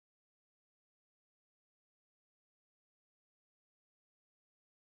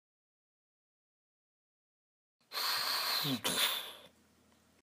Beep,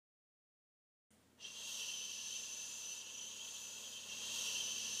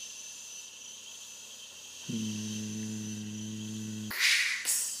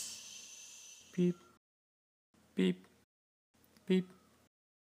 beep, beep,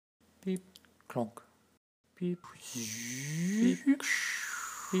 beep, clonk. Beep, beep,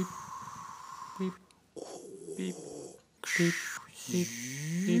 beep, beep, beep, beep, beep,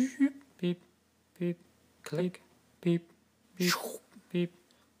 beep, beep, beep, click, beep, beep, beep.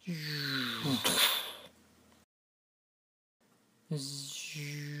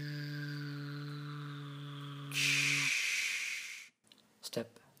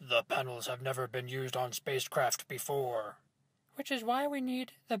 Step. The panels have never been used on spacecraft before. Which is why we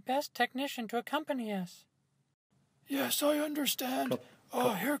need the best technician to accompany us. Yes, I understand.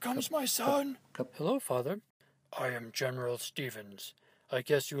 Here comes my son. Hello, Father. I am General Stevens. I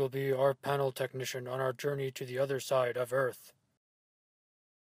guess you will be our panel technician on our journey to the other side of Earth.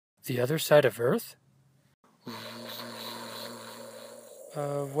 The other side of Earth?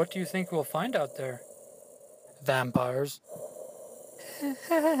 What do you think we'll find out there? Vampires.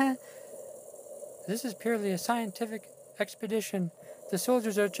 This is purely a scientific expedition. The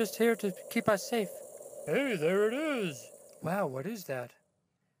soldiers are just here to keep us safe. Hey, there it is. Wow, what is that?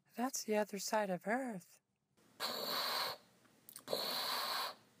 That's the other side of Earth.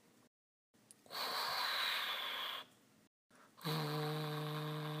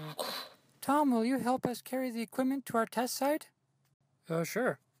 Tom, will you help us carry the equipment to our test site?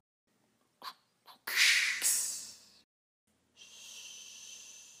 Sure.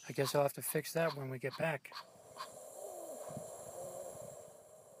 I guess I'll have to fix that when we get back.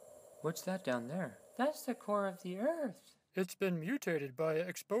 What's that down there? That's the core of the Earth. It's been mutated by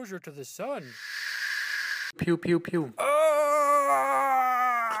exposure to the sun. Pew, pew, pew.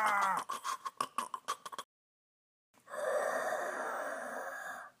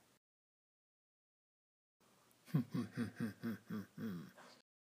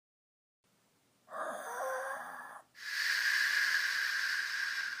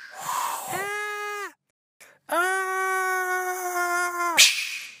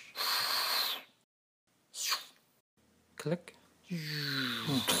 Click.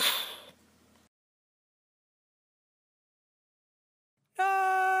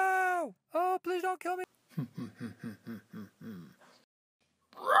 No! Oh, please don't kill me!